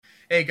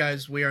Hey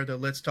guys, we are the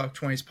Let's Talk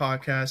 20s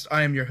podcast.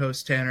 I am your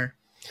host, Tanner.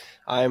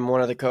 I'm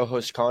one of the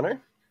co-hosts, Connor.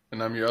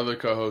 And I'm your other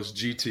co-host,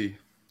 GT.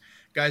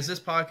 Guys, this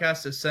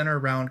podcast is centered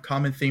around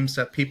common themes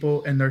that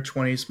people in their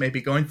 20s may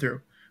be going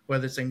through,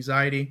 whether it's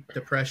anxiety,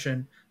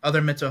 depression,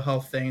 other mental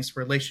health things,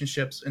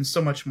 relationships, and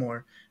so much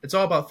more. It's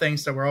all about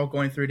things that we're all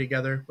going through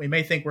together. We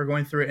may think we're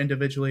going through it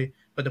individually,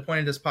 but the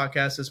point of this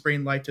podcast is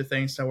bringing light to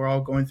things that we're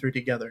all going through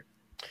together.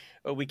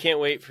 We can't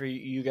wait for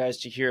you guys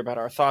to hear about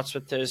our thoughts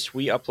with this.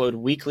 We upload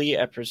weekly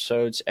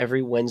episodes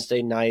every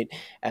Wednesday night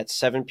at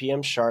 7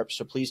 p.m. sharp,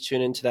 so please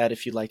tune into that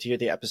if you'd like to hear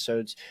the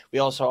episodes. We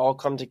also all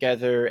come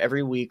together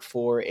every week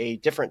for a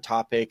different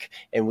topic,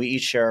 and we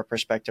each share our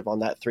perspective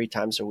on that 3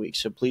 times a week,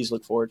 so please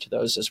look forward to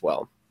those as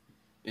well.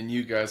 And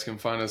you guys can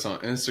find us on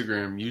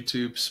Instagram,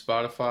 YouTube,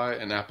 Spotify,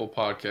 and Apple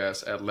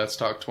Podcasts at Let's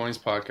Talk 20s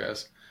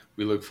Podcast.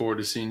 We look forward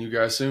to seeing you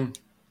guys soon.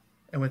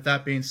 And with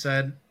that being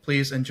said,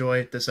 please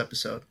enjoy this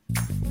episode.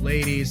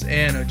 Ladies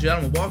and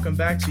gentlemen, welcome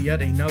back to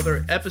yet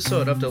another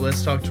episode of the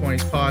Let's Talk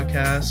 20s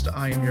podcast.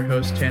 I am your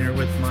host, Tanner,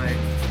 with my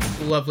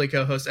lovely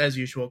co-host, as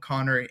usual,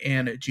 Connor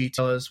and G.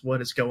 Tell us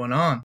what is going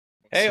on.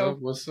 Hey,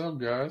 what's up,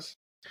 guys?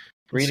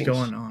 What's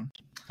going on?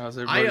 How's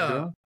everybody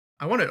doing?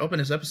 I want to open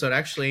this episode.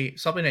 Actually,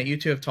 something that you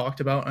two have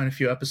talked about on a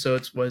few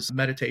episodes was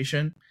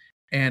meditation.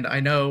 And I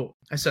know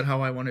I said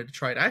how I wanted to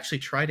try it. I actually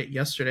tried it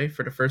yesterday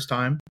for the first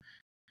time.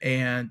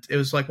 And it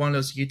was like one of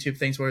those YouTube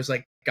things where it's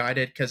like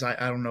guided because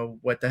I don't know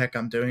what the heck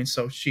I'm doing.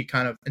 So she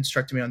kind of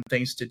instructed me on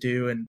things to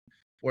do and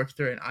work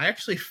through it. And I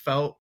actually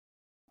felt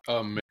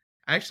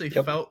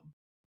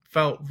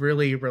felt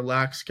really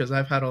relaxed because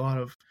I've had a lot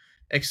of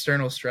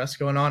external stress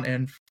going on,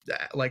 and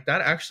that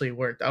actually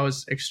worked. I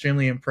was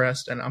extremely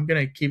impressed, and I'm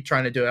gonna keep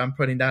trying to do it. I'm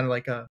putting down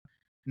like a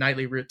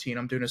nightly routine.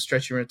 I'm doing a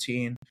stretching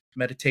routine,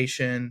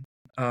 meditation,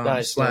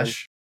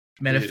 slash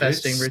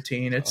manifesting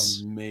routine.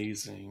 It's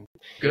amazing.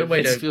 Good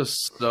way to feel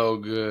so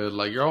good.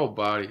 Like your whole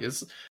body.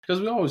 It's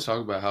because we always talk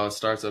about how it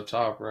starts up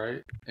top,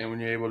 right? And when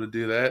you're able to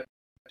do that,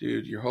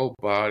 dude, your whole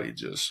body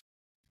just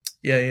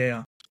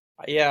Yeah,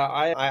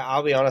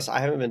 I'll be honest, I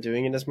haven't been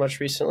doing it as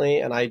much recently,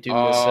 and I do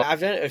miss it. I've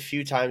done it a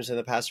few times in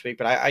the past week,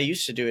 but I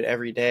used to do it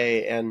every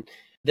day, and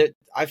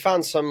I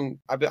found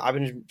I've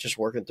been just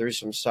working through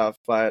some stuff,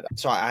 but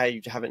so I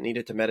haven't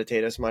needed to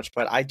meditate as much,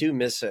 but I do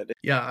miss it.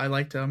 Yeah, I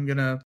liked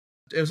it.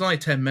 It was only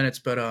 10 minutes,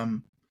 but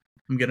I'm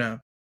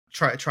gonna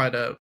try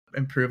to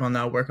improve on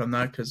that, work on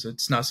that, because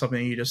it's not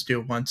something you just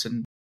do once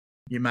and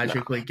you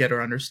magically get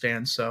or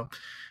understand. So,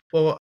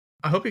 well,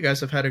 I hope you guys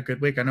have had a good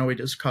week. I know we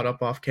just caught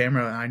up off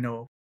camera. I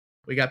know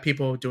we got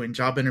people doing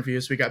job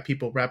interviews. We got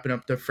people wrapping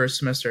up their first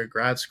semester of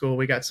grad school.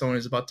 We got someone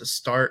who's about to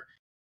start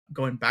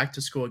going back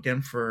to school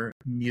again for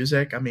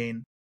music. I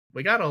mean,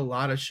 we got a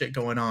lot of shit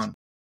going on.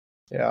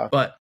 Yeah.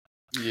 But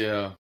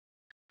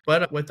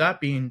with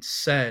that being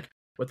said,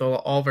 with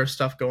all of our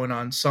stuff going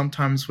on,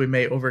 sometimes we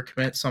may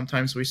overcommit.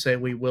 Sometimes we say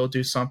we will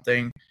do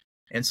something,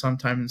 and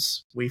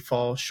sometimes we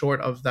fall short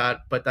of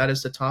that. But that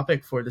is the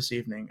topic for this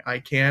evening. I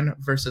can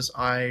versus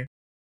I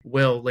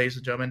will, ladies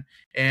and gentlemen.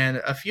 And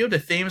a few of the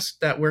themes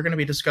that we're going to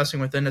be discussing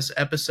within this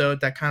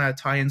episode that kind of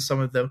tie in some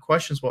of the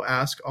questions we'll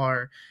ask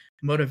are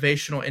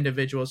motivational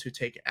individuals who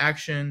take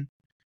action,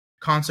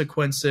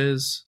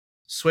 consequences,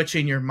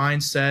 switching your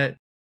mindset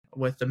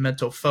with the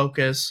mental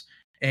focus,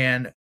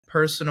 and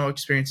personal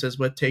experiences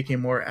with taking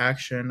more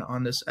action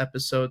on this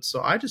episode.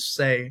 So I just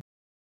say,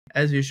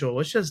 as usual,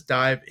 let's just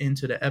dive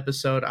into the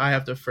episode. I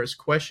have the first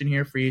question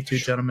here for you two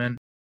gentlemen.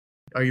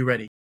 Are you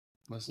ready?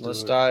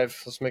 Let's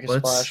dive. Let's make a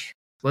splash.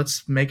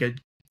 Let's make a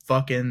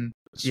fucking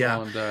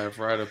swan dive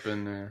right up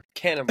in there.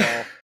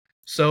 Cannonball.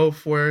 So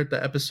for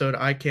the episode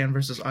I Can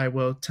versus I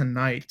Will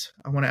tonight,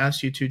 I want to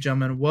ask you two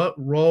gentlemen, what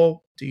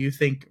role do you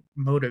think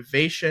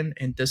motivation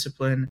and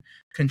discipline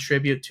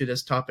contribute to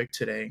this topic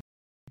today?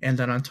 And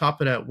then on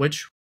top of that,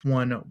 which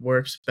one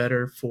works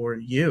better for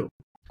you?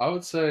 I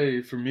would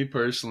say for me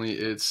personally,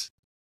 it's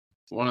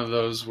one of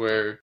those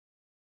where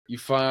you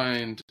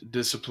find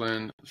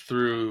discipline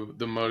through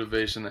the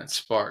motivation that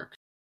spark.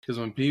 Because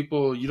when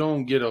you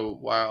don't get a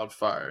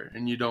wildfire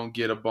and you don't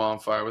get a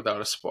bonfire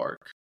without a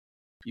spark.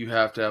 You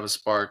have to have a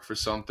spark for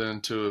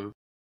something to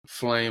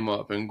flame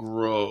up and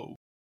grow,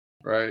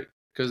 right?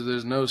 Because if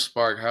there's no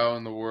spark, how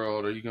in the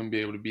world are you going to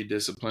be able to be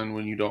disciplined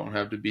when you don't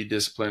have to be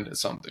disciplined at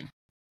something?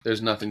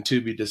 There's nothing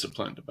to be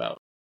disciplined about.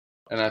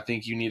 And I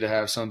think you need to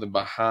have something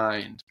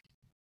behind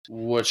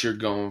what you're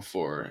going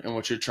for and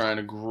what you're trying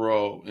to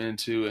grow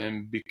into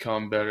and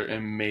become better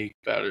and make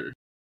better.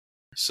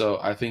 So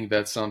I think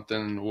that's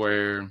something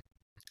where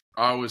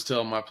I always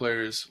tell my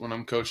players when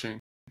I'm coaching,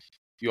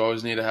 you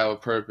always need to have a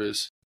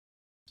purpose,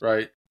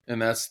 right?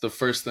 And that's the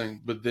first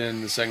thing. But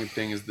then the second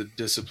thing is the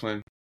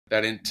discipline,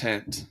 that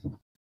intent.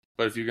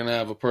 But if you're going to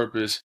have a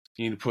purpose,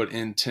 you need to put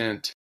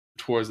intent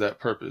towards that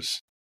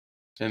purpose.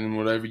 And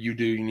whatever you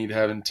do, you need to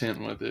have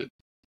intent with it.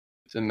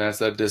 And that's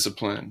that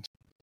discipline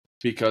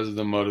because of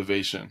the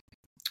motivation.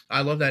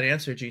 I love that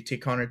answer, GT.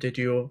 Connor, did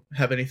you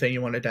have anything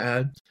you wanted to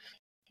add?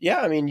 Yeah,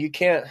 I mean, you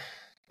can't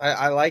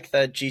I like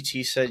that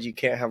GT said you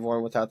can't have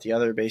one without the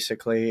other,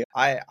 basically.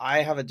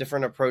 I have a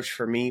different approach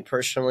for me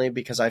personally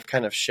because I've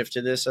kind of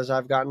shifted this as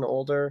I've gotten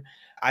older.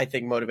 I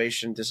think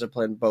motivation and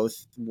discipline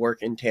both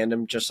work in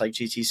tandem, just like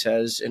GT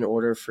says, in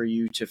order for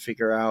you to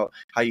figure out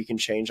how you can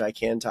change I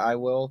can to I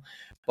will.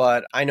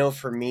 But I know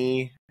for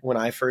me, when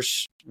I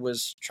first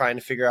was trying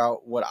to figure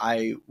out what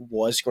I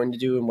was going to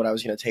do and what I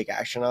was going to take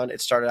action on,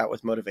 it started out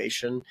with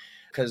motivation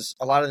because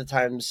a lot of the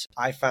times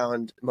I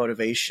found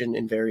motivation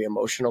in very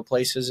emotional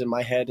places in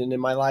my head and in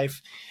my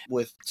life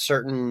with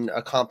certain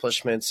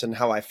accomplishments and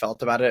how I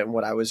felt about it and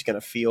what I was going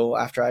to feel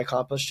after I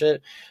accomplished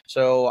it.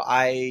 So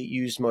I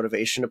used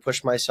motivation to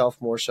push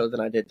myself more so than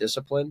I did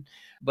discipline.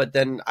 But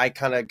then I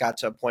kind of got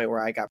to a point where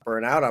I got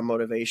burnt out on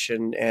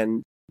motivation,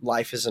 and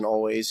life isn't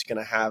always going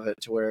to have it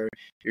to where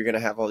you're going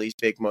to have all these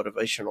big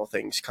motivational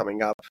things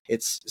coming up.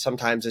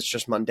 Sometimes it's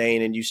just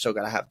mundane and you still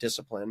got to have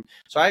discipline.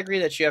 So I agree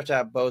that you have to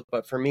have both.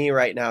 But for me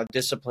right now,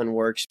 discipline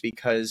works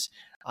because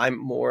I'm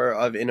more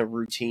of in a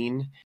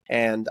routine.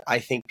 And I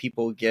think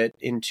people get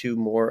into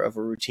more of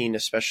a routine,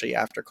 especially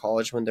after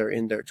college when they're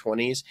in their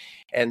 20s.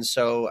 And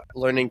so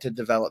learning to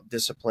develop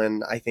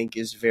discipline, I think,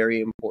 is very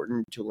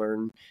important to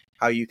learn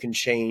how you can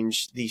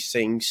change these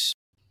things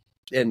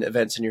and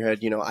events in your head,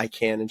 I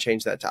can, and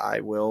change that to I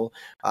will.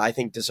 I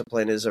think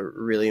discipline is a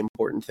really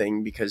important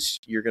thing because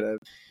you're going to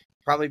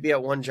probably be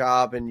at one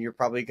job and you're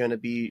probably going to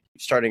be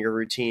starting a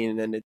routine,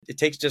 and it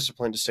takes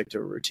discipline to stick to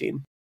a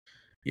routine.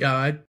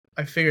 Yeah,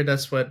 I figured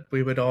that's what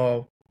we would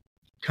all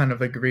kind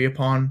of agree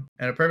upon.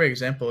 And a perfect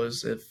example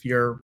is if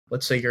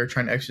let's say you're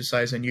trying to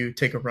exercise and you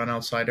take a run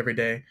outside every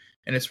day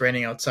and it's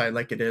raining outside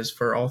like it is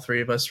for all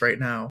three of us right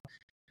now.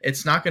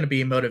 It's not going to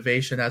be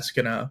motivation that's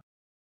going to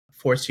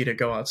force you to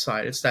go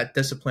outside. It's that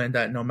discipline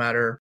that no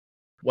matter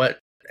what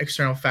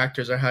external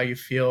factors or how you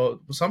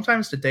feel,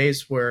 sometimes the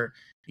days where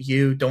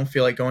you don't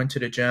feel like going to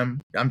the gym,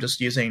 I'm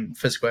just using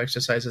physical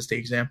exercise as the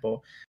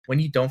example, when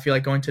you don't feel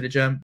like going to the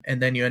gym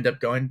and then you end up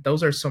going,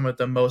 those are some of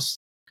the most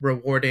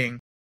rewarding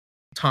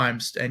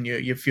times, and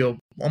you feel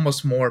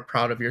almost more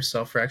proud of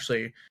yourself for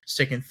actually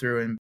sticking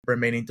through and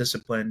remaining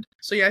disciplined.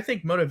 So yeah, I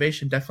think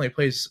motivation definitely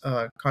plays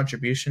a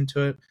contribution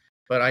to it,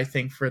 but I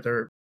think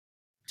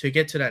to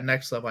get to that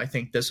next level, I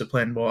think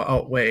discipline will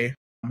outweigh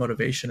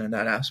motivation in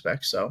that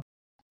aspect. So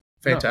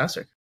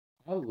fantastic.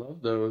 No, I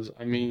love those.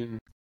 I mean,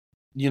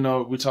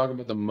 we talk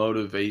about the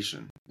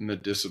motivation and the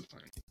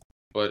discipline,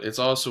 but it's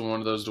also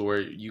one of those to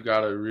where you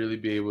got to really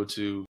be able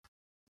to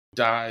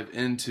dive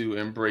into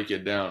and break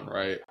it down,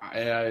 right?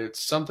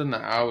 It's something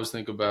that I always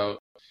think about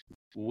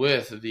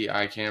with the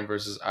I can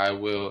versus I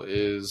will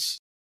is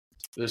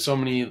there's so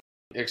many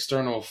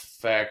external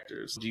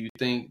factors. Do you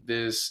think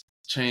this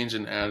change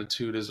in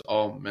attitude is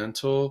all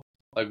mental?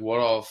 Like, what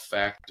all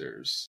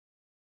factors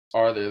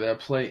are there that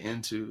play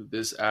into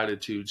this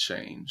attitude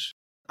change?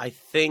 I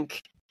think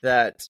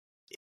that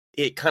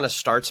it kind of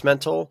starts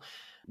mental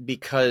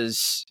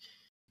because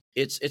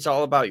it's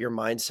all about your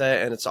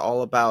mindset, and it's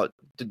all about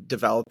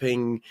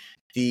developing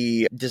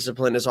the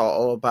discipline is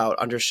all about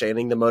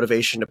understanding the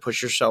motivation to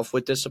push yourself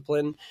with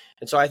discipline.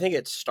 And so I think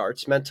it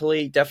starts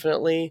mentally,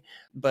 definitely.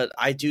 But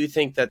I do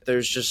think that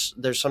there's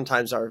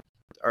sometimes are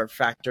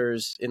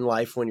factors in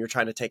life when you're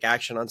trying to take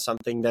action on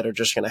something that are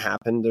just going to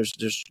happen. There's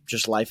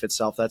just life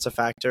itself that's a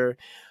factor.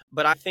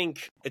 But I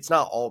think it's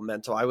not all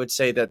mental. I would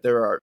say that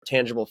there are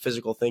tangible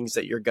physical things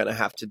that you're going to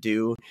have to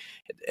do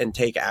and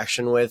take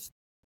action with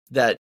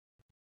that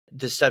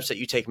the steps that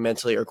you take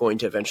mentally are going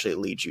to eventually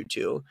lead you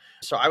to.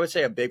 So I would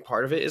say a big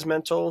part of it is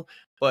mental,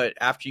 but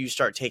after you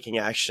start taking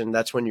action,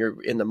 that's when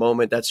you're in the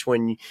moment. That's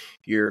when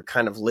you're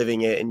kind of living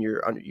it, and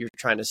you're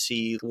trying to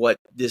see what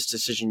this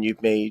decision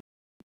you've made,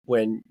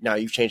 when now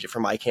you've changed it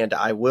from I can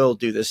to I will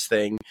do this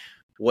thing,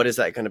 what is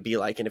that going to be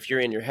like? And if you're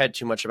in your head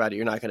too much about it,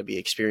 you're not going to be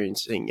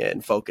experiencing it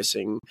and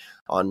focusing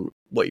on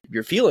what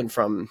you're feeling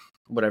from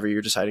whatever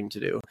you're deciding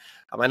to do.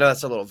 I know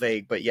that's a little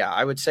vague, but yeah,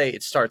 I would say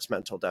it starts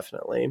mental,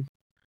 definitely.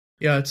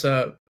 Yeah, it's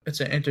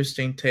an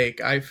interesting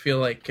take. I feel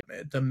like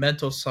the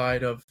mental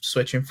side of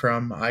switching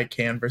from I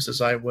can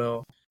versus I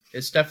will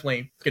is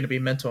definitely going to be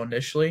mental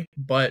initially,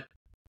 but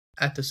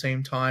at the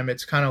same time,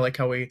 it's kind of like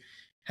how we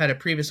had a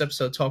previous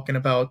episode talking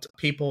about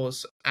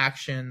people's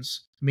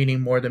actions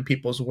meaning more than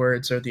people's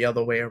words, or the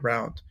other way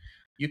around.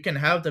 You can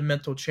have the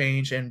mental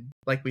change and,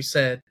 like we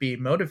said, be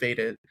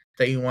motivated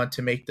that you want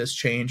to make this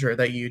change or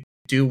that you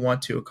do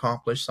want to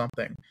accomplish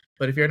something.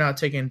 But if you're not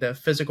taking the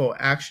physical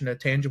action, a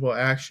tangible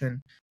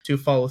action to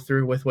follow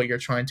through with what you're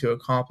trying to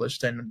accomplish,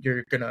 then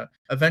you're going to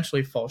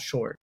eventually fall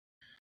short.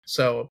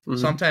 So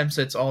sometimes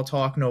it's all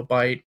talk, no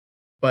bite,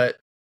 but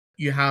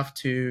you have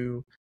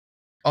to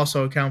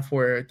also account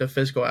for the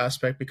physical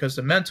aspect, because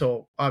the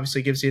mental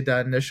obviously gives you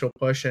that initial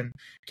push and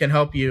can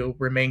help you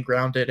remain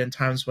grounded in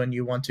times when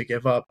you want to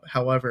give up.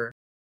 However,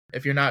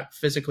 if you're not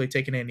physically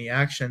taking any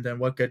action, then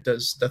what good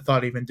does the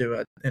thought even do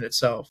it in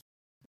itself?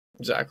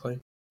 Exactly.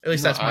 At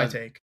least that's my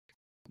take.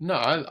 No,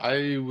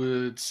 I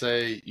would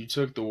say you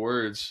took the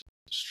words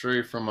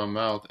straight from my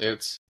mouth.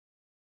 It's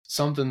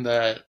something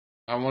that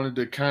I wanted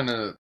to kind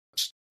of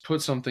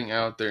put something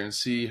out there and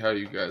see how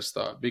you guys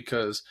thought,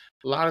 because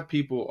a lot of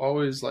people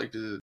always like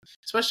to,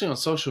 especially on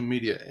social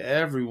media,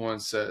 everyone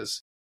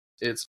says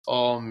it's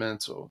all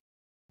mental.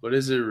 But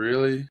is it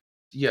really?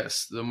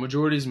 Yes, the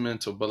majority is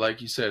mental, but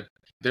like you said,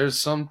 there's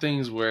some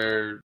things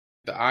where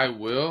the I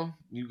will,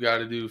 you got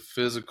to do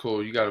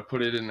physical, you got to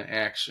put it into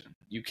action.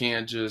 You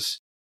can't just,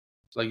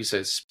 like you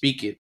said,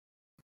 speak it,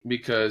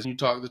 because you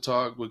talk the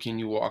talk, but can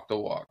you walk the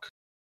walk?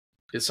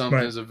 It's something,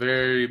 Right. it's a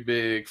very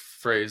big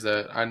phrase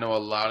that I know a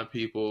lot of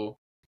people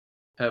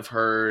have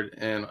heard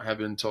and have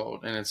been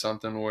told. And it's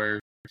something where,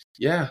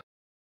 yeah,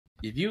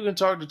 if you can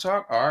talk the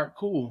talk, all right,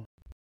 cool.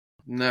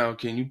 Now,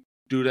 can you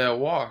do that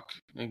walk?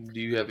 And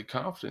do you have the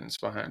confidence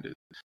behind it?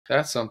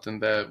 That's something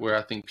that where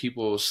I think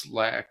people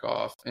slack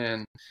off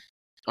and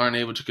aren't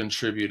able to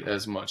contribute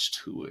as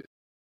much to it,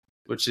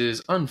 which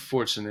is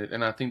unfortunate.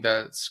 And I think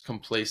that's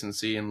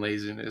complacency and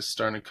laziness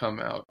starting to come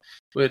out,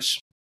 which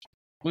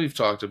we've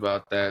talked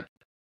about that.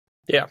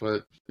 Yeah.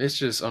 But it's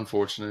just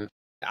unfortunate.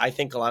 I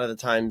think a lot of the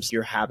times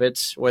your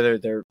habits, whether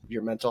they're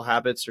your mental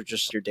habits or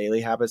just your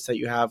daily habits that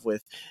you have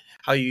with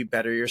how you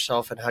better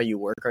yourself and how you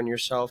work on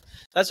yourself,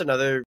 that's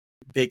another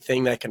big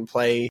thing that can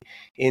play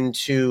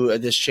into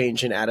this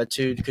change in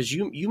attitude, because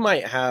you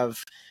might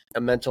have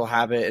a mental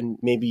habit and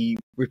maybe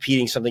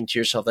repeating something to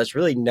yourself that's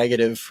really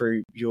negative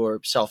for your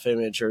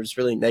self-image, or it's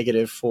really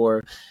negative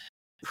for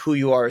who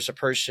you are as a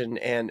person,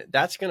 and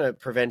that's going to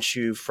prevent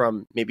you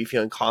from maybe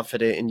feeling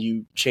confident in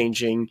you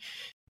changing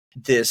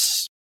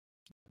this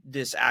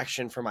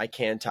action from I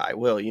can to I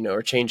will,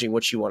 or changing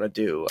what you want to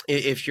do.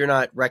 If you're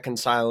not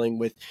reconciling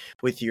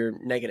with your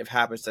negative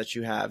habits that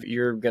you have,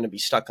 you're going to be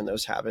stuck in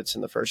those habits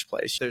in the first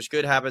place. There's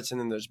good habits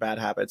and then there's bad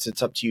habits.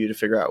 It's up to you to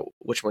figure out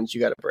which ones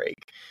you got to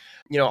break.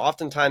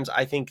 Oftentimes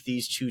I think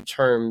these two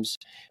terms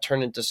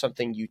turn into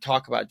something you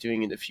talk about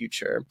doing in the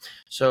future.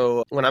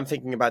 So when I'm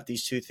thinking about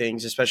these two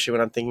things, especially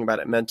when I'm thinking about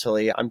it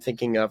mentally, I'm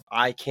thinking of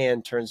I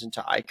can turns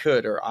into I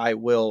could, or I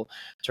will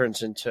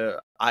turns into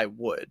I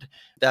would.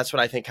 That's what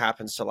I think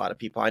happens to a lot of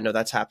people. I know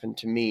that's happened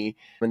to me,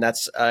 and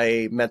that's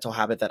a mental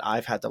habit that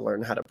I've had to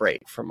learn how to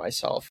break for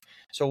myself.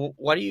 So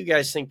why do you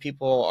guys think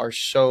people are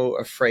so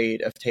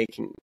afraid of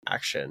taking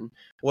action?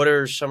 What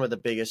are some of the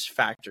biggest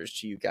factors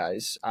to you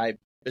guys?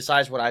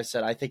 Besides what I've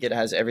said, I think it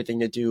has everything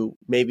to do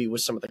maybe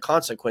with some of the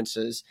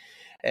consequences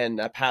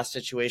and past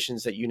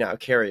situations that you now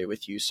carry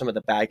with you, some of the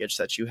baggage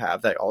that you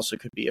have that also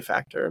could be a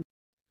factor.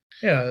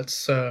 Yeah,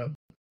 it's a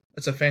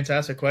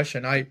fantastic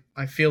question.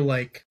 I feel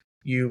like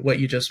what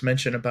you just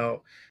mentioned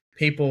about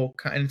people,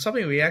 and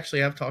something we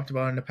actually have talked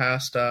about in the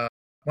past.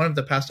 One of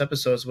the past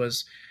episodes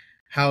was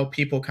how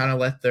people kind of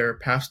let their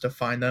past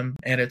define them,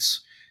 and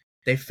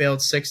they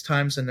failed 6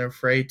 times and they're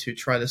afraid to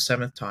try the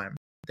 7th time.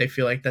 They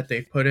feel like that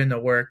they've put in the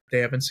work, they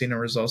haven't seen the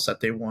results that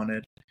they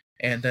wanted,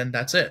 and then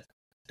that's it.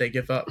 They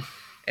give up.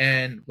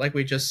 And like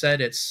we just said,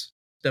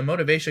 the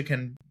motivation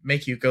can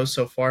make you go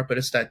so far, but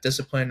it's that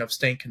discipline of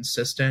staying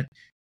consistent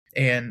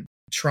and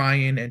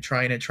trying and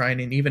trying and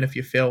trying. And even if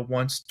you fail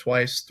once,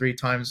 twice, 3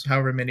 times,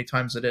 however many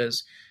times it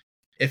is,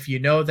 if you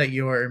know that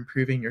you are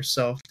improving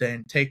yourself,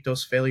 then take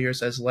those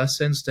failures as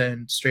lessons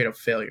than straight up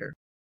failure.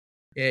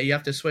 Yeah, you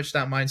have to switch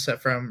that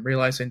mindset from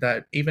realizing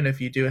that even if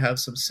you do have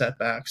some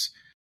setbacks,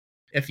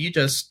 if you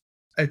just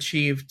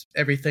achieved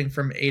everything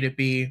from A to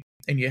B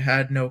and you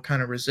had no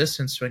kind of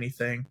resistance to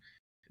anything,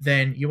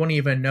 then you won't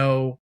even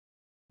know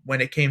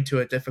when it came to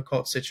a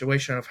difficult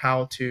situation of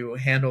how to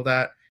handle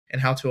that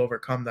and how to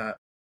overcome that.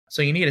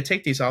 So you need to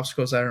take these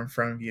obstacles that are in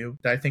front of you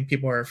that I think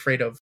people are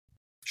afraid of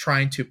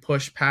trying to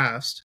push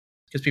past,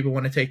 because people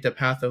want to take the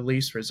path of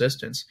least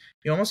resistance.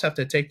 You almost have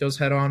to take those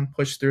head on,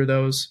 push through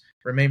those,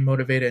 remain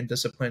motivated and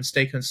disciplined,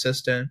 stay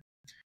consistent,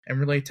 and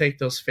really take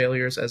those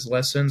failures as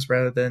lessons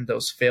rather than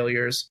those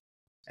failures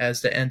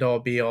as the end all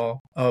be all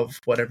of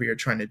whatever you're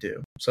trying to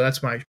do. So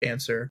that's my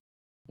answer.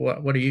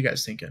 What are you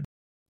guys thinking?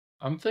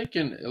 I'm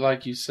thinking,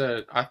 like you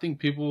said, I think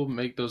people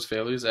make those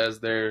failures as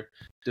their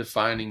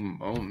defining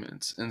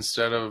moments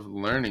instead of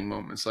learning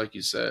moments, like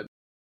you said.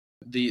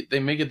 They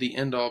make it the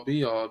end all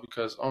be all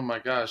because, oh my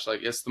gosh,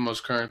 like it's the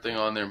most current thing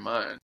on their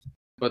mind.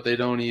 But they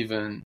don't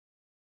even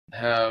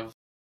have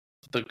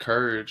the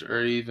courage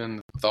or even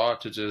the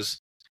thought to just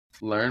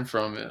learn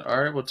from it.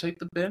 All right, well, take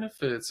the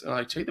benefits and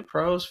like take the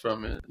pros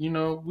from it.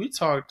 We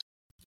talked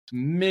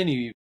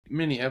many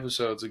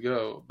episodes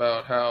ago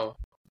about how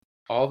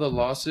all the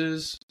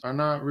losses are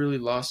not really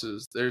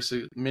losses. There's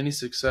many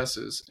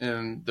successes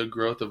in the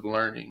growth of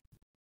learning.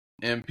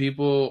 And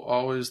people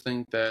always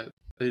think that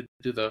they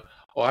do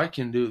I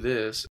can do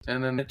this.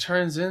 And then it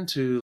turns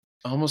into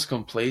almost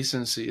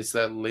complacency. It's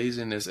that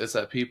laziness. It's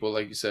that people,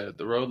 like you said,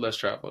 the road less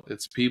traveled.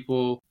 It's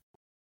people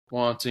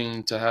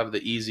wanting to have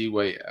the easy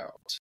way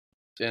out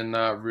and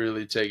not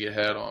really take it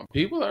head on.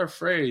 People are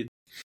afraid.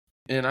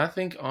 And I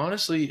think,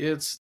 honestly,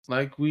 it's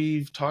like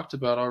we've talked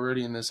about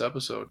already in this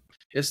episode.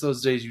 It's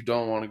those days you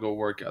don't want to go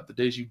work out, the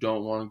days you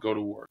don't want to go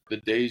to work, the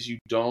days you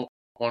don't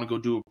want to go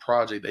do a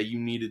project that you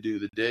need to do,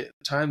 the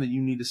time that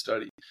you need to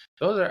study.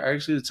 Those are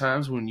actually the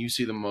times when you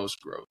see the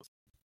most growth.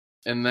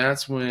 And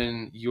that's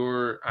when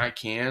your I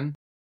can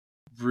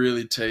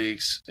really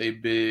takes a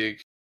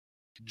big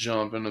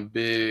jump and a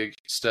big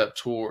step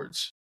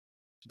towards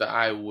the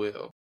I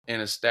will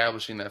and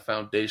establishing that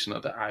foundation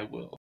of the I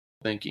will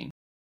thinking.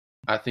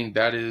 I think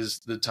that is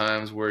the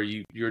times where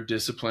your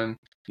discipline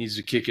needs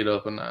to kick it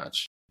up a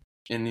notch.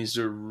 It needs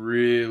to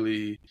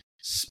really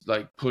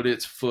like put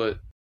its foot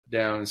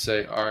down and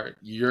say, all right,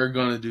 you're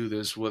going to do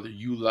this whether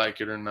you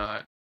like it or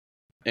not.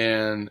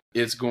 And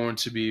it's going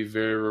to be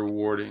very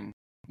rewarding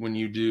when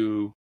you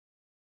do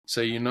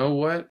say, you know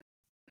what?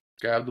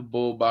 Grab the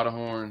bull by the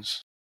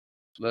horns.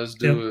 Let's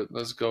do it.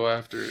 Let's go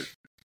after it.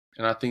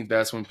 And I think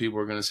that's when people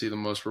are going to see the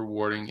most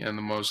rewarding and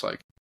the most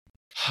like,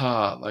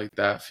 like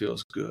that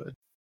feels good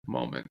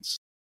moments.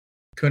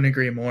 Couldn't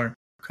agree more.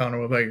 Connor,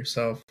 what about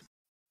yourself?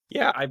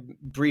 Yeah, I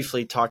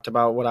briefly talked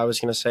about what I was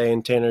going to say,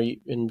 and Tanner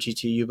and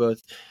GT, you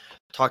both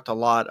talked a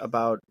lot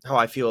about how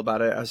I feel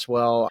about it as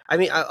well. I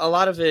mean, a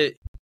lot of it,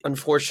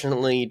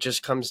 unfortunately,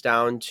 just comes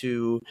down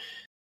to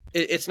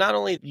it's not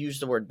only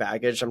use the word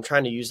baggage. I'm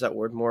trying to use that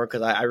word more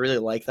because I really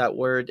like that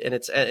word, and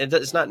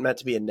it's not meant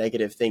to be a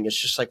negative thing. It's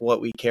just like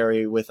what we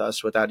carry with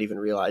us without even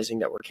realizing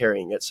that we're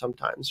carrying it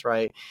sometimes,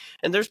 right?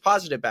 And there's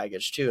positive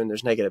baggage too, and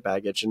there's negative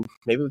baggage, and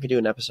maybe we could do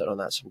an episode on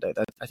that someday.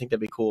 I think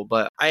that'd be cool.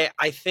 But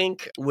I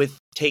think with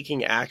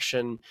taking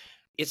action,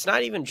 it's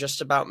not even just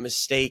about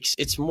mistakes.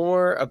 It's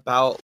more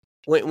about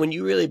when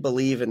you really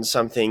believe in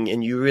something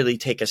and you really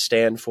take a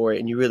stand for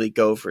it and you really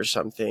go for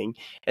something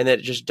and that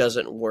it just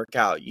doesn't work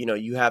out,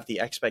 you have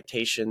the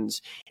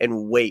expectations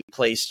and weight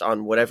placed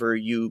on whatever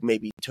you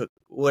maybe took,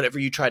 whatever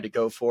you tried to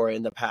go for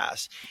in the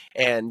past.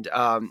 And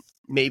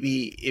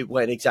maybe it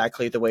went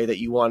exactly the way that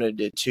you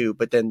wanted it to,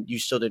 but then you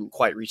still didn't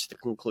quite reach the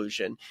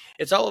conclusion.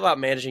 It's all about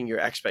managing your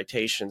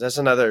expectations. That's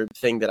another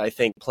thing that I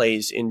think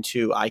plays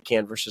into I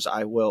can versus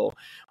I will.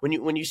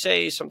 When you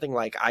say something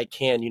like I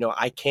can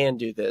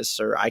do this,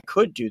 or I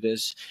could do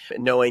this,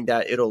 knowing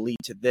that it'll lead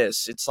to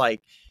this, it's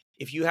like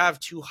if you have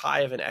too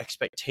high of an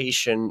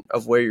expectation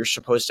of where you're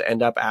supposed to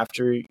end up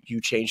after you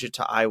change it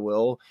to I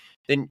will,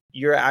 then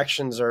your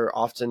actions are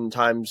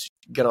oftentimes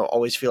going to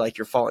always feel like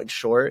you're falling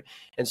short.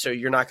 And so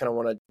you're not going to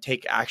want to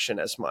take action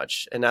as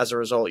much. And as a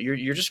result,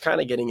 you're just kind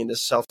of getting in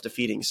this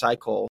self-defeating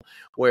cycle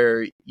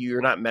where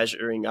you're not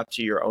measuring up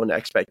to your own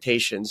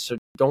expectations. So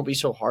don't be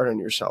so hard on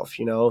yourself.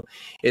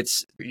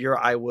 It's your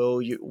I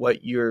will,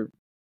 what you're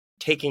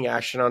taking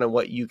action on and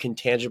what you can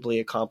tangibly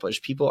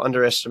accomplish. People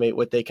underestimate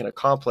what they can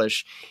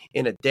accomplish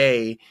in a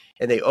day,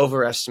 and they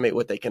overestimate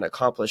what they can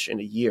accomplish in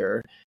a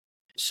year.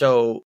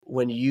 So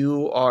when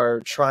you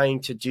are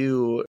trying to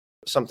do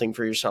something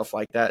for yourself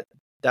like that,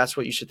 that's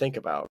what you should think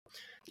about.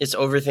 It's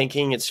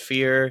overthinking, it's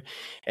fear,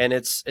 and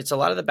it's a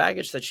lot of the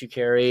baggage that you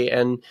carry.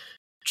 And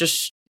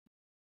just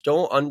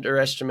don't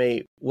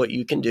underestimate what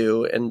you can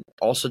do, and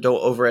also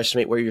don't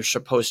overestimate where you're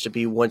supposed to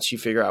be once you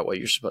figure out what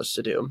you're supposed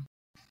to do.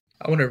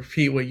 I want to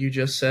repeat what you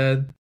just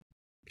said.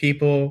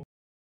 People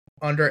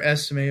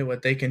underestimate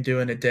what they can do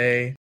in a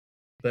day,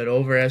 but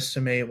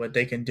overestimate what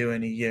they can do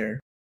in a year.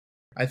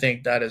 I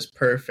think that is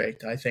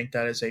perfect. I think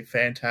that is a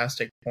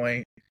fantastic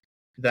point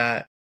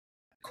that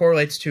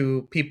correlates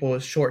to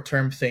people's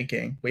short-term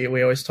thinking.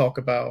 We always talk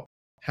about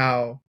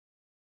how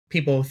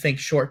people think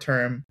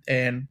short-term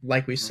and,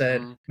 like we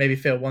said, maybe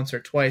fail once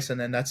or twice,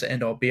 and then that's the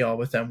end-all be-all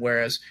with them.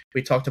 Whereas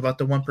we talked about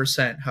the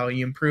 1%, how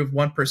you improve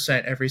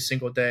 1% every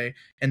single day,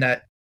 and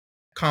that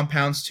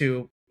compounds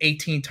to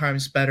 18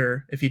 times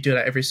better if you do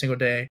that every single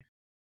day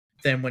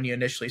than when you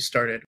initially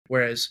started.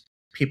 Whereas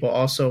people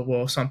also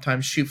will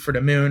sometimes shoot for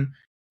the moon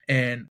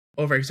and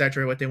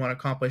over-exaggerate what they want to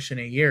accomplish in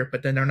a year,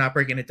 but then they're not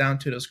breaking it down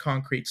to those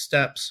concrete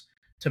steps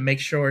to make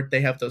sure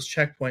they have those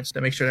checkpoints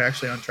to make sure they're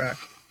actually on track.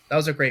 That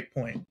was a great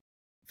point.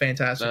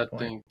 Fantastic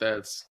point. I think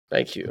that's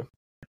Thank you.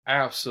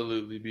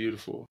 Absolutely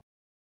beautiful.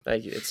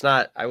 Thank you. It's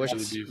not, I wish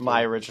it's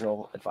my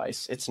original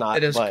advice. It's not.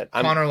 It is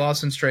Connor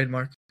Lawson's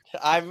trademark.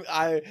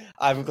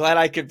 I'm glad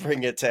I could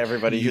bring it to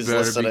everybody who's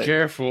listening. Be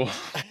careful.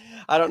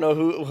 I don't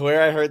know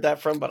where I heard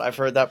that from, but I've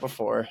heard that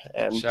before.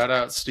 And shout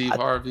out Steve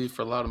Harvey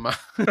for a lot of my.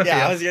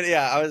 I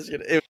was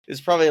gonna.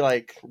 It's probably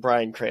like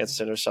Bryan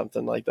Cranston or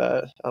something like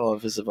that. I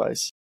love his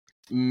advice.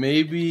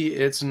 Maybe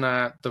it's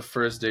not the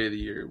first day of the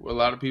year. A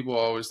lot of people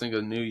always think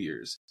of New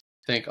Year's.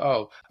 Think,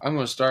 oh, I'm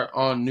going to start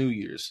on New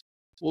Year's.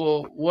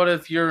 Well, what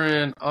if you're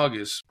in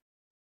August?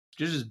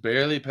 You're just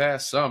barely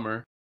past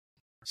summer,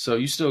 so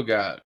you still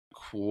got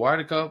quite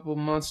a couple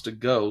months to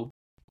go.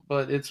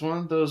 But it's one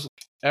of those,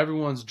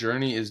 everyone's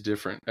journey is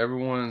different.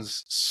 Everyone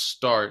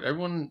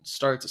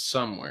starts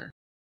somewhere.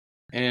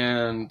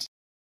 And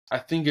I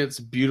think it's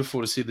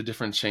beautiful to see the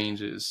different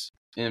changes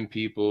in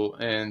people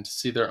and to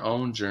see their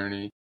own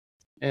journey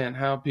and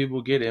how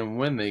people get it and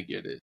when they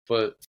get it.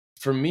 But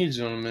for me,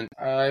 gentlemen,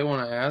 I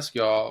want to ask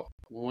y'all,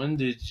 when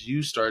did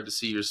you start to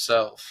see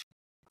yourself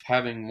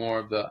having more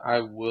of the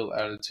I will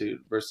attitude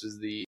versus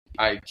the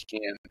I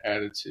can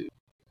attitude?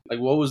 Like,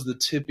 what was the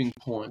tipping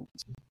point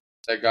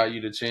that got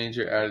you to change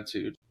your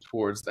attitude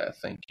towards that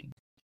thinking?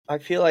 I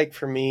feel like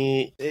for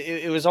me,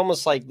 it was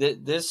almost like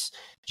this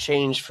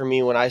changed for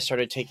me when I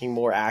started taking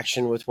more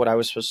action with what I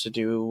was supposed to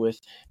do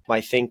with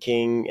my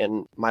thinking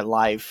and my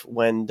life,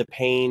 when the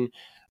pain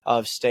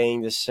of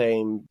staying the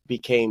same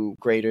became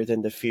greater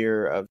than the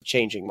fear of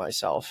changing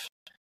myself.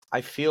 I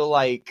feel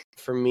like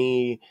for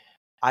me,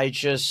 I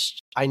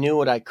knew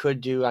what I could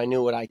do, I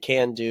knew what I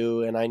can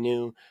do, and I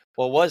knew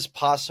what was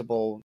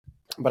possible,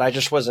 but I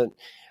just wasn't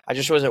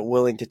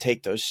willing to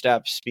take those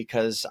steps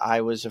because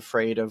I was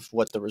afraid of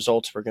what the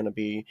results were going to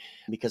be,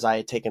 because I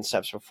had taken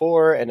steps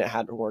before and it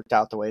hadn't worked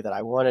out the way that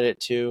I wanted it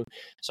to.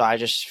 So I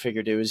just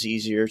figured it was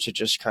easier to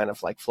just kind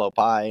of like float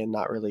by and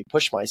not really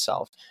push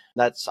myself.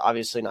 That's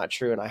obviously not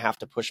true, and I have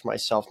to push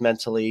myself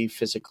mentally,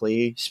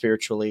 physically,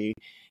 spiritually,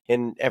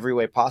 in every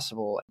way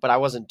possible. But I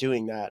wasn't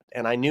doing that,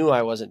 and I knew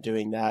I wasn't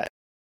doing that.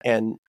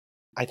 And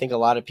I think a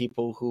lot of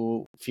people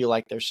who feel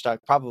like they're stuck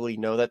probably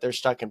know that they're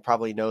stuck and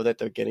probably know that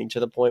they're getting to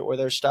the point where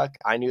they're stuck.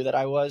 I knew that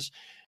I was,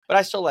 but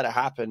I still let it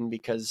happen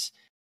because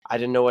I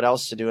didn't know what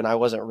else to do and I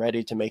wasn't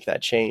ready to make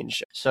that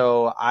change.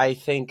 So I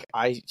think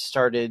I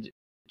started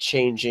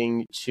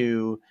changing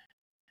to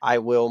I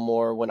will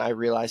more when I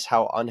realized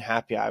how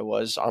unhappy I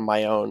was on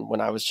my own,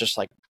 when I was just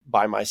like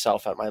by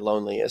myself at my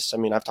loneliest. I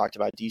mean, I've talked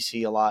about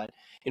DC a lot.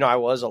 I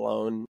was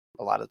alone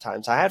a lot of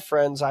times. I had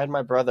friends, I had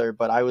my brother,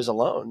 but I was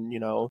alone.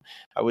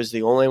 I was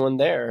the only one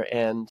there,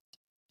 and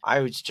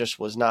just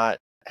was not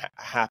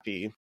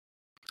happy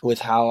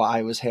with how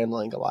I was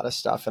handling a lot of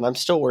stuff. And I'm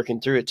still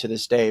working through it to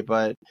this day,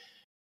 but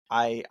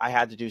I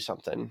had to do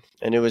something.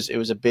 And it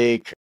was a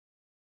big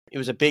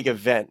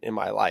event in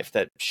my life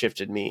that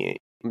shifted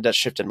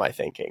my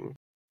thinking.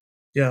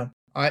 Yeah,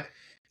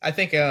 I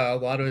think a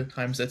lot of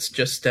times it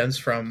just stems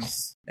from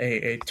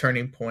a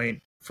turning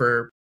point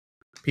for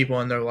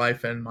people in their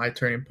life, and my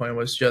turning point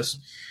was just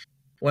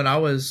when I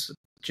was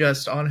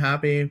just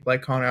unhappy.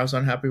 Like Connor, I was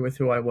unhappy with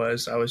who I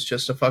was. I was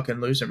just a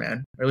fucking loser,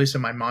 man. Or at least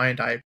in my mind,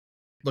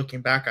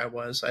 looking back, I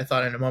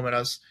thought in a moment I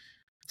was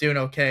doing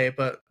okay,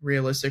 but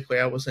realistically,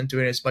 I wasn't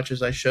doing as much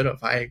as I should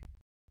have. I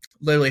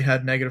literally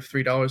had negative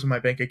 $3 in my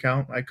bank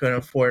account. I couldn't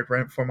afford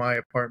rent for my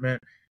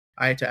apartment.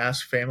 I had to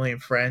ask family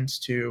and friends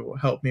to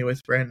help me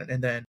with rent,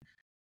 and then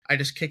I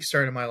just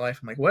kickstarted my life.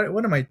 I'm like,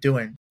 what am I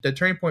doing? The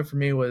turning point for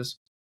me was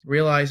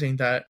realizing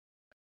that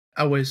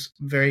I was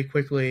very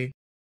quickly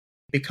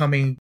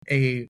becoming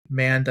a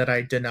man that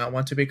I did not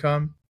want to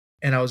become,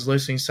 and I was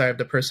losing sight of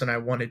the person I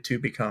wanted to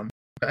become.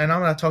 And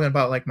I'm not talking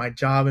about like my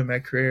job and my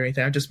career or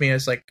anything. I just mean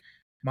as like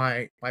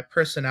my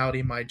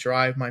personality, my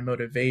drive, my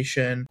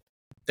motivation,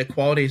 the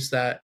qualities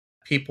that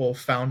people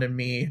found in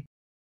me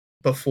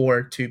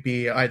before to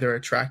be either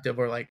attractive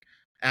or like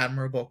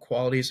admirable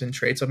qualities and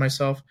traits of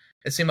myself.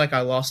 It seemed like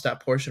I lost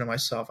that portion of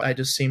myself. I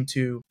just seemed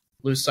to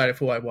lose sight of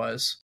who I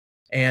was.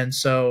 And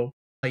so,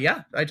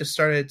 yeah, I just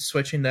started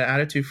switching the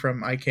attitude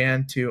from I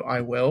can to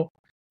I will.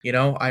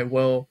 I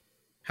will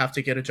have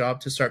to get a job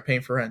to start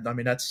paying for rent. I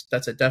mean, that's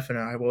a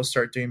definite. I will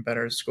start doing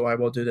better at school. I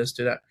will do this,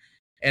 do that.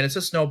 And it's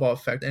a snowball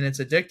effect, and it's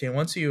addicting.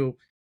 Once you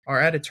are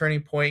at a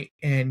turning point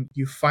and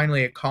you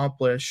finally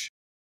accomplish,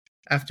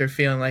 after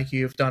feeling like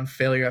you've done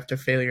failure after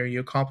failure, you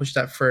accomplish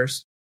that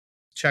first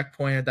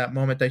checkpoint at that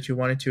moment that you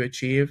wanted to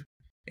achieve,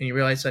 and you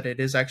realize that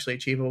it is actually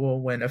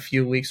achievable when a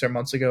few weeks or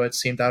months ago it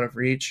seemed out of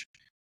reach,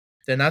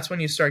 then that's when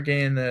you start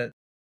getting the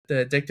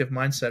addictive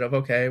mindset of,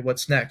 okay,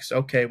 what's next?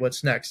 Okay,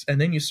 what's next? And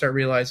then you start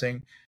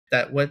realizing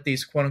that what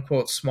these quote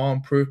unquote small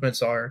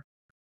improvements are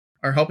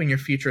helping your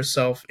future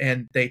self,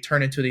 and they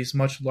turn into these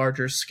much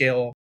larger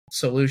scale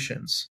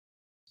solutions.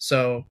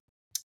 So,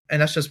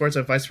 and that's just words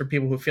of advice for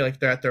people who feel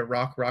like they're at their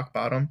rock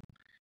bottom.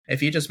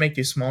 If you just make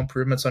these small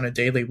improvements on a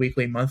daily,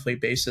 weekly, monthly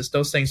basis,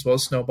 those things will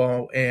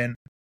snowball and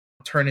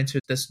turn into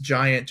this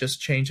giant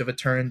just change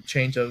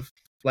of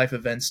life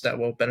events that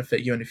will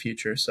benefit you in the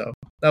future. So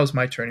that was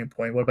my turning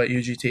point. What about you,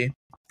 GT?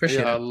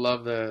 Appreciate it. I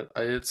love that.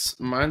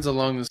 Mine's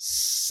along the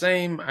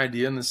same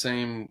idea and the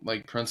same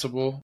like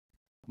principle.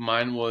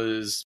 Mine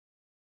was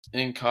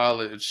in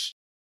college.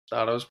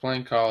 Thought I was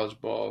playing college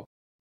ball,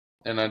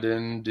 and I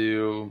didn't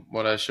do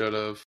what I should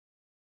have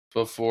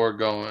before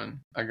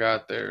going. I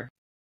got there,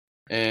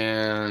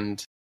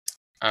 and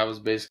I was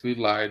basically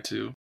lied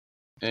to,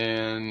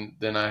 and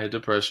then I had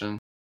depression.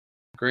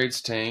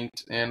 Grades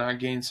tanked, and I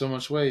gained so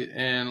much weight.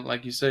 And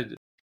like you said,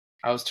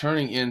 I was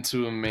turning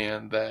into a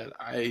man that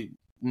I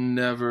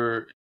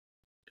never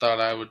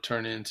thought I would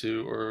turn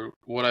into, or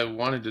what I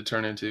wanted to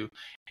turn into.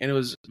 And it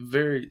was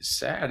very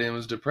sad and it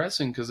was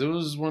depressing, because it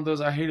was one of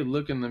those, I hated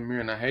looking in the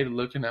mirror and I hated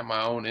looking at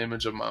my own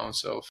image of my own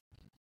self.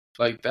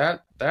 Like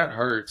that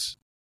hurts.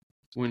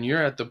 When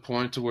you're at the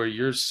point to where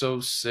you're so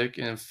sick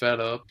and fed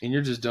up and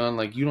you're just done,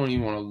 like you don't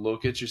even want to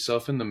look at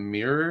yourself in the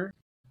mirror.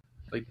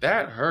 Like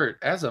that hurt.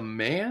 As a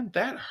man,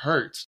 that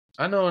hurts.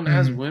 I know, and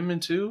as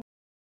women too,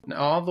 and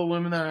all the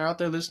women that are out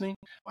there listening,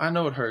 I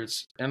know it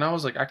hurts. And I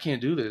was like, I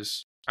can't do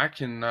this. I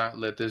cannot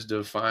let this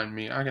define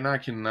me. I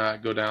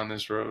cannot go down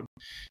this road.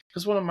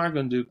 Because what am I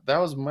going to do? That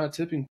was my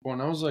tipping point.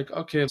 I was like,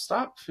 okay,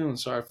 stop feeling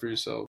sorry for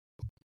yourself.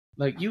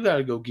 Like, you got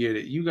to go get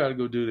it. You got to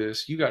go do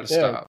this. You got to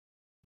stop.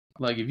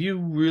 Like, if you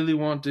really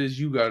want this,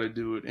 you got to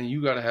do it, and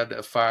you got to have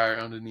that fire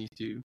underneath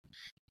you.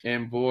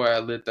 And boy, I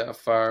lit that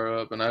fire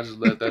up, and I just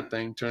let that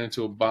thing turn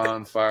into a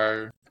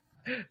bonfire.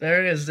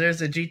 There it is. There's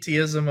the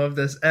GTism of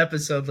this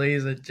episode,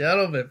 ladies and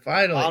gentlemen.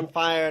 Finally,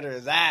 Bonfire to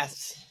that.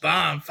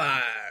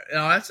 bonfire.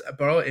 No, that's,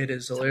 bro. It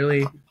is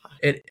literally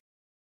it.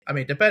 I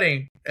mean,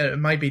 depending, it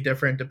might be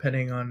different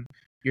depending on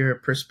your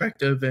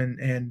perspective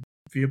and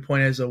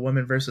viewpoint as a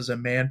woman versus a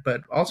man,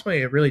 but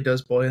ultimately, it really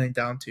does boiling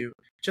down to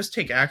just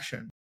take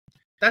action.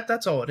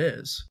 That's all it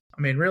is.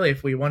 I mean, really,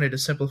 if we wanted to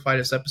simplify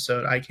this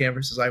episode, I can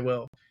versus I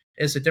will,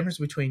 is the difference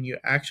between you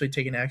actually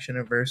taking action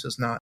and versus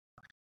not.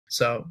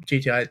 So,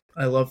 GT,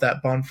 I love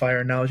that bonfire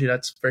analogy.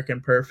 That's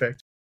freaking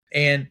perfect.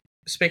 And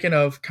speaking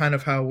of kind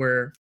of how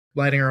we're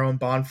lighting our own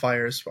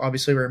bonfires,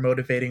 obviously we're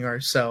motivating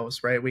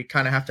ourselves, right? We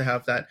kind of have to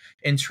have that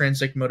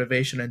intrinsic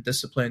motivation and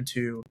discipline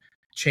to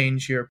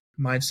change your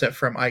mindset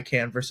from I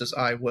can versus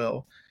I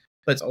will.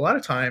 But a lot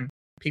of time,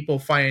 people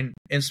find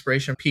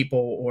inspiration,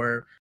 people,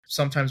 or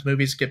sometimes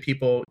movies get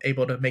people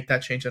able to make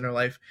that change in their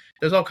life.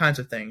 There's all kinds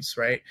of things,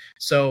 right?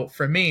 So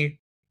for me,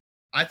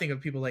 I think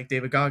of people like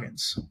David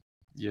Goggins.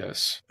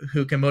 Yes.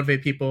 Who can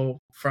motivate people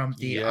from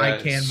the I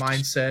can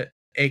mindset,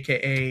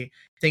 aka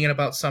thinking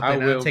about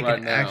something and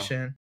taking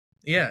action.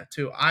 Yeah,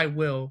 to I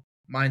will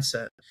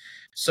mindset.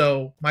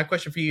 So my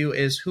question for you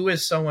is, who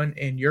is someone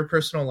in your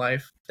personal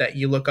life that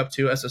you look up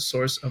to as a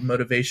source of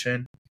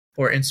motivation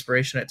or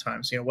inspiration at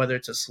times? You know, whether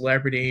it's a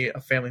celebrity, a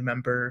family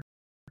member.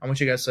 I want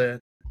you guys to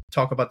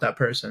talk about that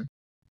person.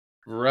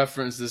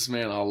 Reference this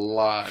man a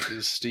lot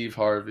is Steve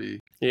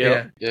Harvey.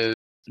 Yeah.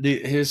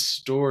 His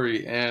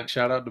story, and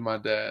shout out to my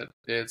dad,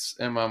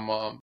 and my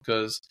mom,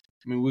 because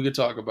I mean, we could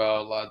talk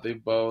about a lot. They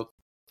both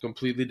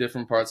completely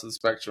different parts of the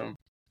spectrum,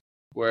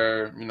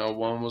 where, you know,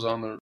 one was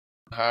on the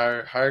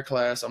higher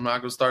class. I'm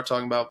not gonna start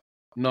talking about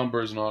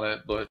numbers and all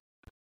that, but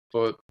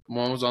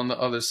one was on the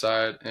other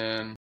side,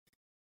 and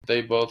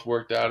they both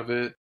worked out of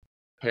it.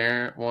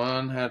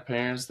 One had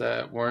parents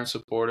that weren't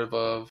supportive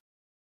of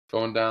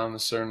going down a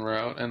certain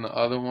route, and the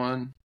other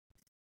one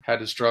had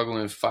to struggle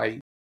and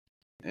fight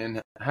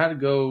and had to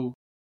go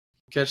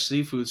catch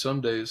seafood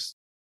some days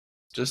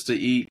just to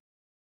eat.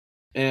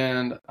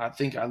 And I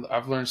think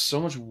I've learned so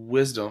much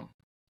wisdom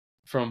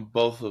from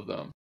both of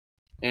them.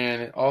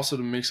 And also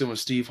to mix in with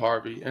Steve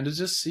Harvey and to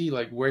just see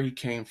like where he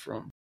came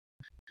from,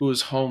 who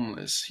was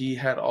homeless. He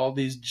had all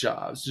these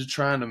jobs, just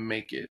trying to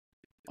make it.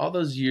 All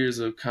those years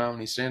of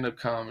comedy, stand-up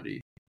comedy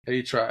that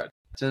he tried.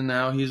 So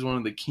now he's one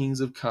of the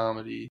kings of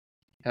comedy.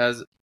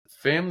 Has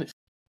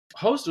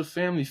host of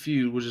Family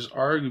Feud, which is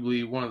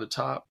arguably one of the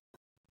top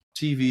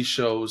TV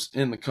shows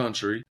in the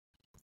country.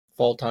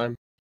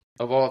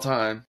 Of all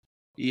time.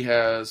 He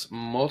has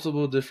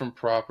multiple different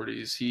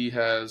properties. He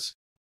has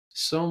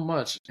so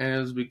much, and it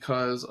was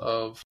because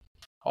of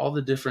all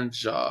the different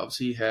jobs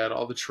he had,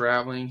 all the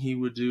traveling he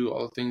would do,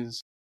 all the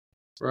things,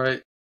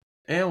 right?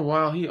 And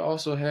while he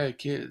also had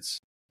kids.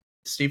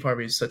 Steve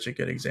Harvey is such a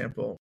good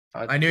example.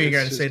 I knew you were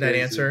going to say that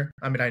answer.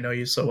 I mean, I know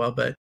you so well,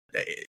 but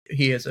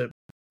he is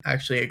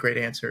actually a great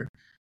answer.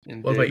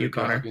 And what about you,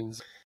 Connor?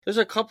 Goggins. There's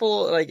a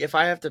couple, like, if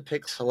I have to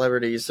pick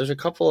celebrities, there's a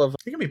couple of...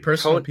 It can be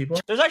personal people.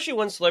 There's actually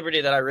one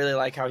celebrity that I really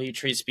like how he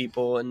treats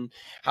people and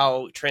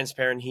how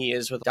transparent he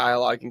is with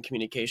dialogue and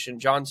communication.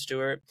 Jon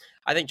Stewart.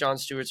 I think Jon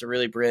Stewart's a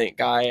really brilliant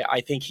guy.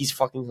 I think he's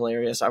fucking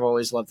hilarious. I've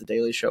always loved The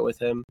Daily Show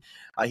with him.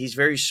 He's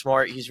very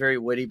smart, he's very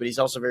witty, but he's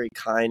also very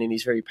kind and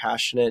he's very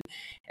passionate.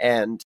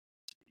 And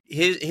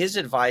his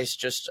advice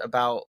just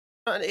about...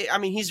 I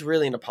mean, he's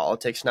really into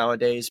politics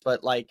nowadays,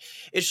 but like,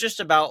 it's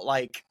just about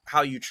like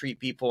how you treat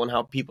people and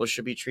how people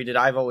should be treated.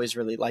 I've always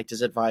really liked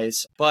his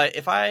advice. But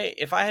if I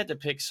had to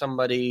pick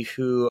somebody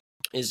who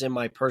is in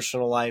my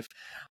personal life,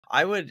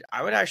 I would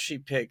actually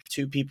pick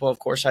two people. Of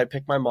course, I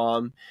pick my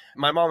mom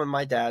and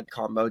my dad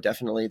combo.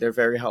 Definitely. They're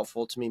very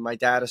helpful to me. My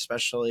dad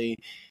especially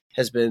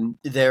has been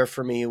there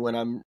for me when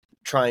I'm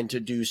trying to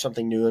do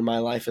something new in my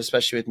life,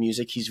 especially with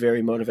music. He's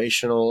very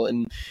motivational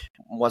and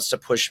wants to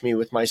push me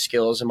with my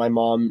skills, and my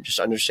mom just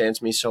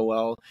understands me so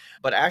well.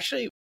 But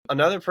actually,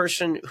 another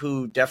person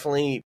who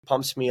definitely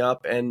pumps me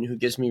up and who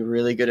gives me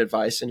really good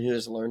advice and who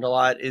has learned a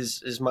lot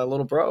is my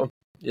little bro.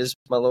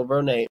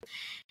 Nate.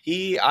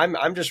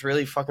 I'm just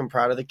really fucking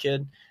proud of the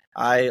kid.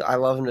 I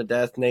love him to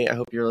death. Nate, I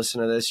hope you're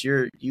listening to this.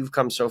 You've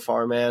come so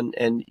far, man,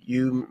 and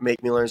you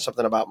make me learn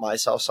something about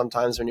myself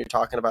sometimes when you're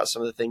talking about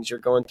some of the things you're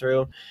going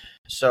through.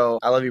 So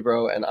I love you,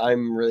 bro, and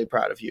I'm really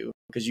proud of you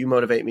because you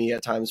motivate me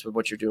at times with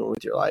what you're doing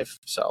with your life.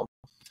 So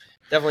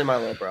definitely my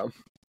little bro.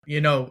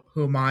 You know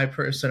who my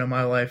person in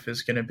my life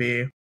is going to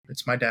be?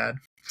 It's my dad.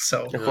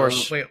 So of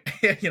course, we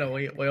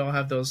all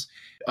have those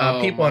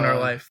people in our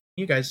life.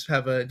 You guys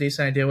have a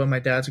decent idea what my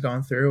dad's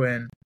gone through,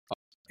 and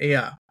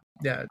yeah,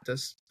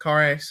 this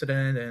car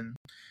accident and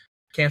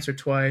cancer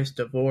twice,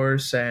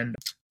 divorce, and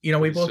you know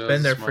we've both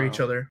been there for each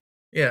other.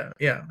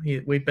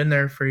 We've been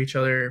there for each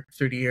other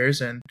through the years,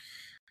 and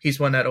he's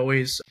one that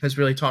always has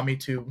really taught me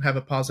to have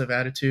a positive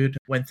attitude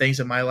when things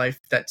in my life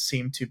that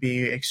seem to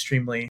be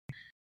extremely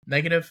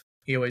negative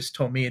he always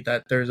told me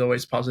that there's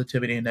always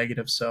positivity and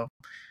negative. So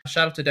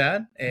shout out to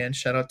Dad, and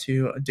shout out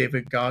to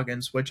David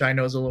Goggins, which I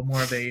know is a little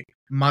more of a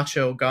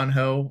macho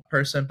gung-ho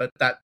person, but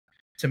that,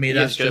 to me,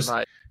 that's just,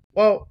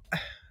 well,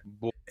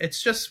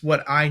 it's just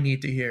what I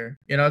need to hear.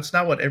 You know, it's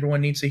not what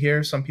everyone needs to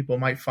hear. Some people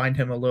might find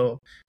him a little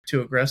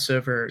too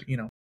aggressive or, you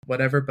know,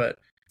 whatever. But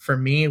for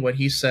me, what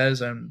he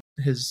says and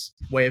his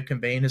way of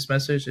conveying his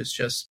message is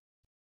just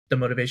the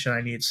motivation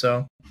I need.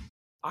 So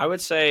I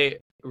would say,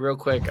 real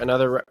quick,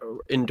 another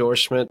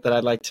endorsement that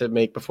I'd like to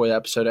make before the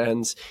episode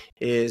ends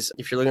is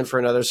if you're looking for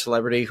another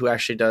celebrity who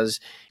actually does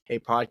a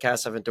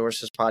podcast, I've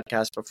endorsed this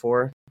podcast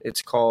before.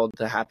 It's called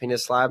The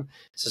Happiness Lab.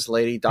 It's this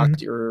lady,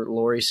 Dr.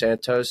 Laurie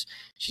Santos.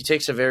 She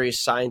takes a very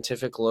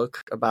scientific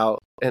look about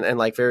and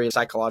like very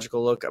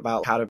psychological look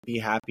about how to be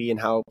happy and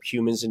how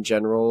humans in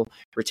general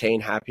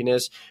retain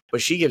happiness.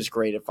 But she gives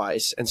great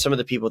advice, and some of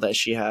the people that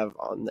she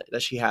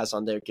has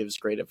on there gives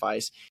great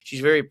advice. She's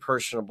very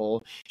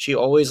personable. She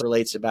always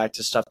relates it back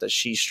to stuff that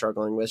she's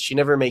struggling with. She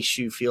never makes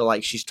you feel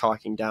like she's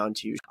talking down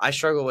to you. I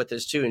struggle with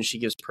this too, and she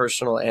gives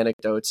personal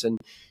anecdotes, and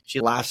she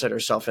laughs at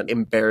herself and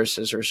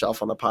embarrasses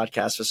herself on the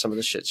podcast with some of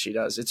the shit she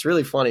does. It's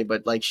really funny,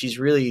 but like she's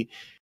really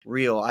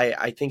real.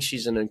 I think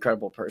she's an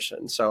incredible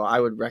person, so I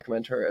would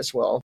recommend her as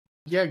well.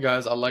 Yeah,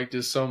 guys, I like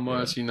this so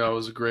much. You know, it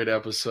was a great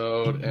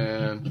episode,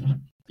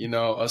 and you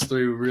know, us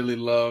three really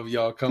love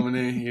y'all coming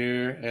in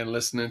here and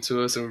listening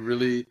to us, and we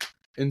really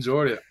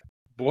enjoyed it.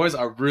 Boys,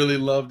 I really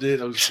loved it.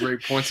 It was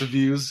great points of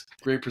views,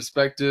 great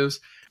perspectives,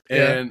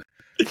 and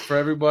for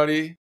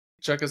everybody,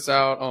 check us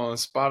out on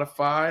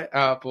Spotify,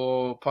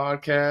 Apple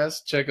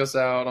Podcasts. Check us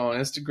out on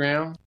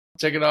Instagram.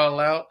 Check it all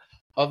out.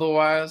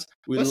 Otherwise,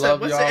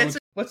 love y'all.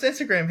 What's the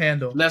Instagram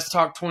handle? Let's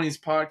Talk 20s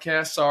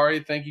podcast. Sorry.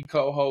 Thank you,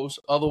 co-host.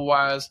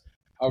 Otherwise,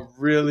 I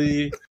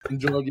really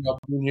enjoyed y'all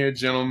being here,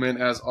 gentlemen.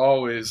 As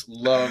always,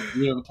 love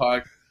doing the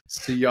podcast.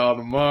 See y'all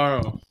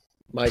tomorrow.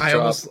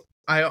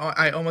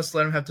 I almost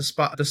let him have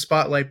the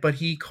spotlight, but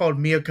he called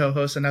me a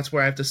co-host, and that's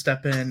where I have to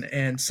step in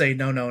and say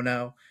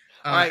no.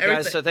 All right,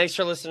 guys. So thanks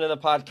for listening to the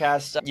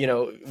podcast. You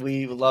know,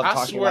 we love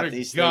talking about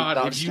these things.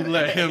 God, if you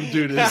let him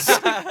do this. No,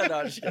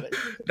 I'm just kidding.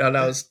 No,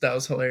 that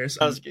was hilarious.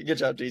 That was good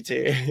job,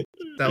 DT.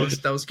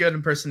 That was good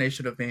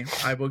impersonation of me.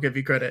 I will give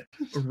you credit.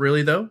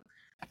 Really though,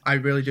 I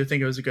really do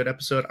think it was a good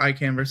episode. I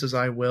can versus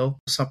I will.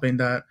 Something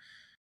that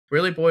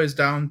really boils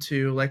down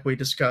to, like we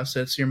discussed,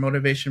 it's your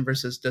motivation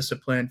versus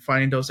discipline,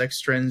 finding those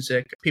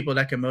extrinsic people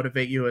that can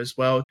motivate you as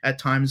well at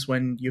times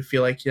when you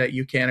feel like that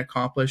you can't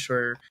accomplish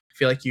or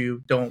feel like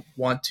you don't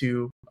want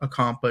to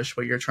accomplish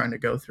what you're trying to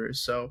go through.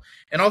 So,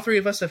 and all three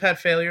of us have had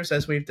failures,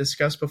 as we've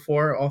discussed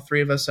before. All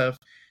three of us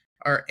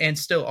are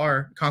still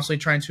are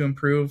constantly trying to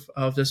improve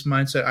of this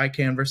mindset. I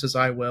can versus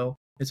I will.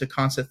 It's a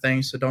constant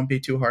thing, so don't be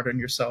too hard on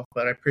yourself.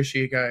 But I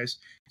appreciate you guys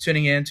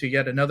tuning in to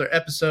yet another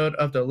episode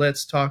of the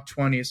Let's Talk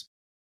 20s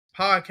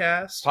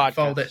podcast.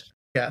 Follow it.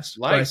 Yes.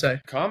 Like, what I say?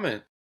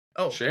 Comment.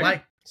 Share.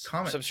 Like,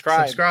 comment,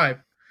 subscribe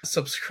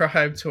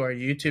to our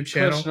YouTube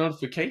channel. Push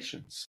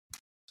notifications.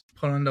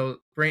 Put on those.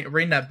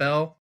 Ring that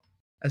bell,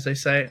 as they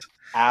say.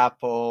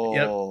 Apple.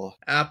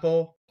 Yep.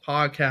 Apple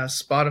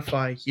Podcast,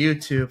 Spotify,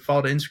 YouTube.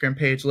 Follow the Instagram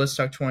page. Let's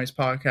Talk 20s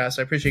podcast.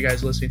 I appreciate you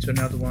guys listening to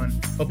another one.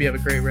 Hope you have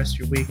a great rest of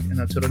your week, and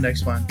until the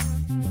next one,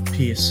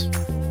 peace.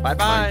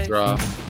 Bye. Mic drop.